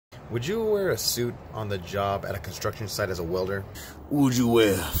Would you wear a suit on the job at a construction site as a welder? Would you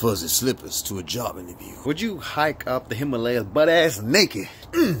wear fuzzy slippers to a job interview? Would you hike up the Himalayas butt-ass naked?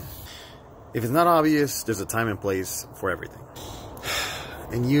 If it's not obvious, there's a time and place for everything.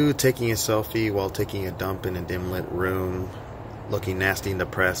 And you taking a selfie while taking a dump in a dim-lit room, looking nasty in the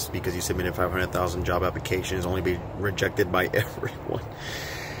press because you submitted 500,000 job applications, only be rejected by everyone.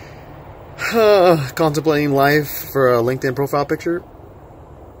 Contemplating life for a LinkedIn profile picture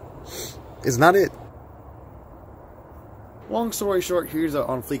is not it. Long story short, here's an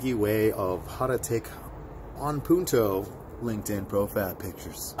on fleeky way of how to take on punto LinkedIn profile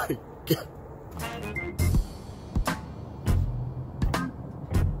pictures.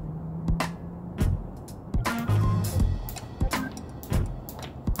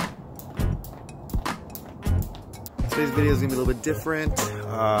 Today's video is gonna be a little bit different.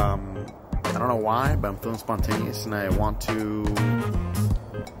 I don't know why, but I'm feeling spontaneous and I want to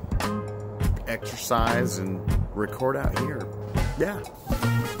exercise and record out here. Yeah.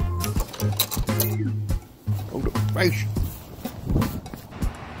 Motivation.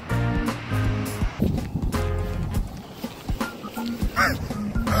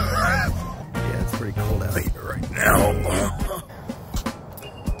 Yeah, it's pretty cold out here right now.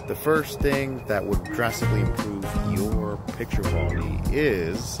 The first thing that would drastically improve your picture quality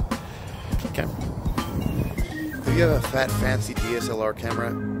is camera. If you have a fat, fancy DSLR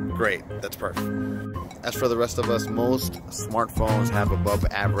camera, great, that's perfect. As for the rest of us, most smartphones have above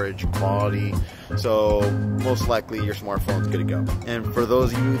average quality, so most likely your smartphone's good to go. And for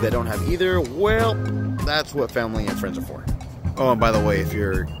those of you that don't have either, well, that's what family and friends are for. Oh, and by the way, if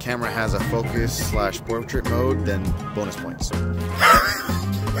your camera has a focus/portrait mode, then bonus points.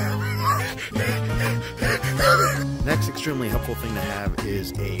 Next extremely helpful thing to have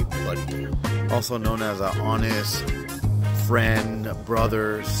is a buddy, also known as an honest friend,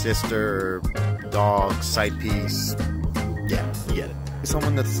 brother, sister, dog, side piece. Yeah, you get it.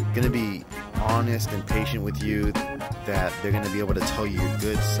 Someone that's gonna be honest and patient with you, that they're gonna be able to tell you your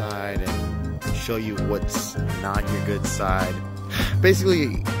good side and show you what's not your good side.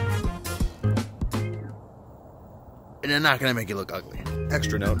 Basically, and they're not gonna make you look ugly.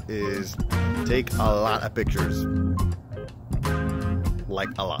 Extra note is take a lot of pictures. Like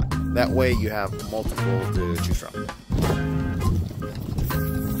a lot. That way you have multiple to choose from.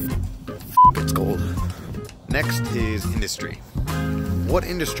 It's cold. Next is industry. What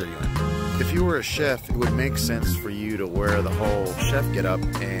industry are you in? If you were a chef, it would make sense for you to wear the whole chef getup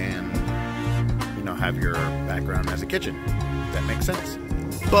and, you know, have your background as a kitchen. That makes sense.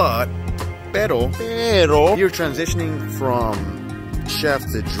 But, pero, if you're transitioning from chef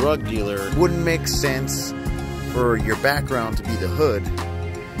to drug dealer, it wouldn't make sense for your background to be the hood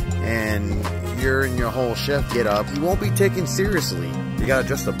and you're in your whole chef get up. You won't be taken seriously. You gotta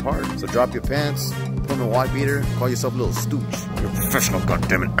dress the part. So drop your pants, put on a white beater, call yourself a little stooge. You're professional,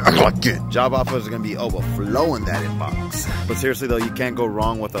 goddammit. I like it. Job offers are gonna be overflowing that inbox. But seriously though, you can't go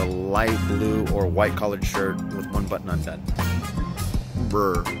wrong with a light blue or white collared shirt with one button undone.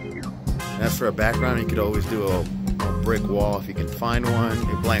 Brr. And as for a background, you could always do a brick wall if you can find one,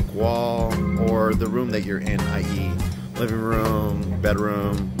 a blank wall, or the room that you're in, i.e. living room,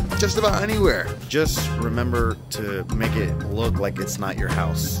 bedroom, just about anywhere. Just remember to make it look like it's not your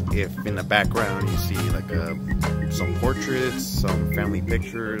house. If in the background you see like some portraits, some family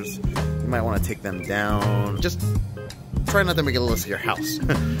pictures, you might want to take them down. Just try not to make it look like your house.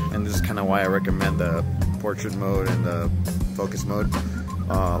 And this is kind of why I recommend the portrait mode and the focus mode.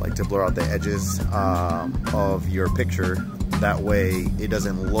 Like to blur out the edges of your picture. That way it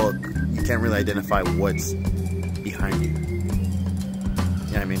doesn't look, you can't really identify what's behind you.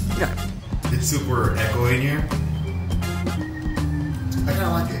 You know what I mean? Yeah. It's super echoey in here. I kind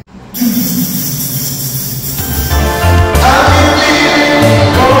of like it.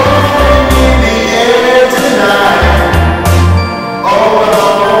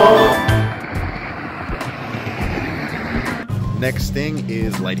 Next thing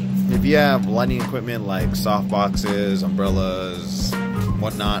is lighting. If you have lighting equipment like softboxes, umbrellas,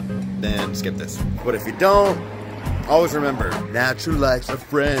 whatnot, then skip this. But if you don't, always remember, natural lights are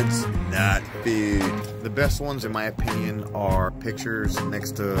friends, not food. The best ones, in my opinion, are pictures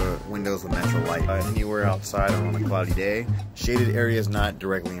next to windows with natural light. Anywhere outside on a cloudy day, shaded areas not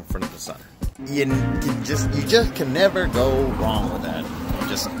directly in front of the sun. You just can never go wrong with that. You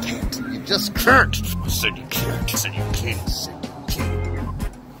just can't. You just can't. I said you can't. I said you can't. I said you can't.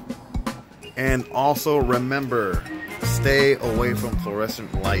 And also remember, stay away from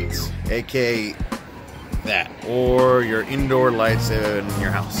fluorescent lights, aka that, or your indoor lights in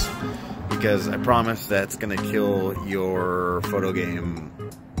your house, because I promise that's gonna kill your photo game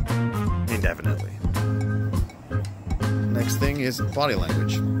indefinitely. Next thing is body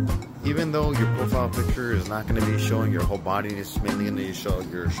language. Even though your profile picture is not going to be showing your whole body, it's mainly going to show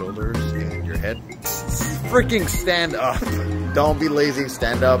your shoulders and your head. Freaking stand up. Don't be lazy.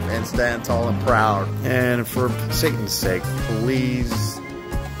 Stand up and stand tall and proud. And for Satan's sake, please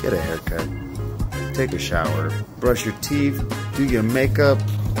get a haircut. Take a shower. Brush your teeth. Do your makeup.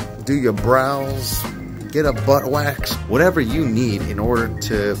 Do your brows. Get a butt wax. Whatever you need in order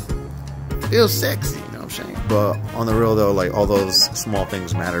to feel sexy. But on the real though, like all those small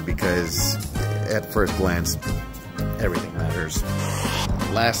things matter because at first glance, everything matters.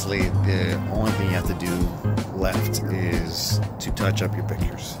 Lastly, the only thing you have to do left is to touch up your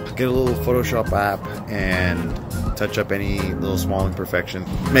pictures. Get a little Photoshop app and touch up any little small imperfection.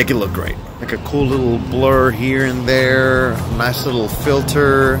 Make it look great. Like a cool little blur here and there, nice little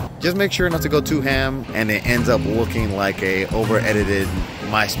filter. Just make sure not to go too ham and it ends up looking like a over-edited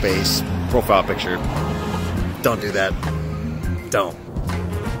MySpace profile picture. Don't do that. Don't.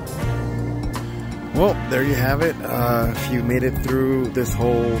 Well, there you have it. If you made it through this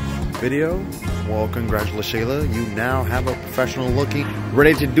whole video, well, congratulations, Shayla. You now have a professional looking,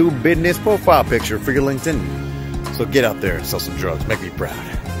 ready to do business profile picture for your LinkedIn. So get out there and sell some drugs. Make me proud.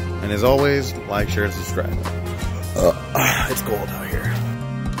 And as always, like, share, and subscribe. It's cold out here.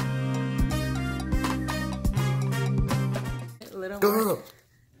 Little Girl.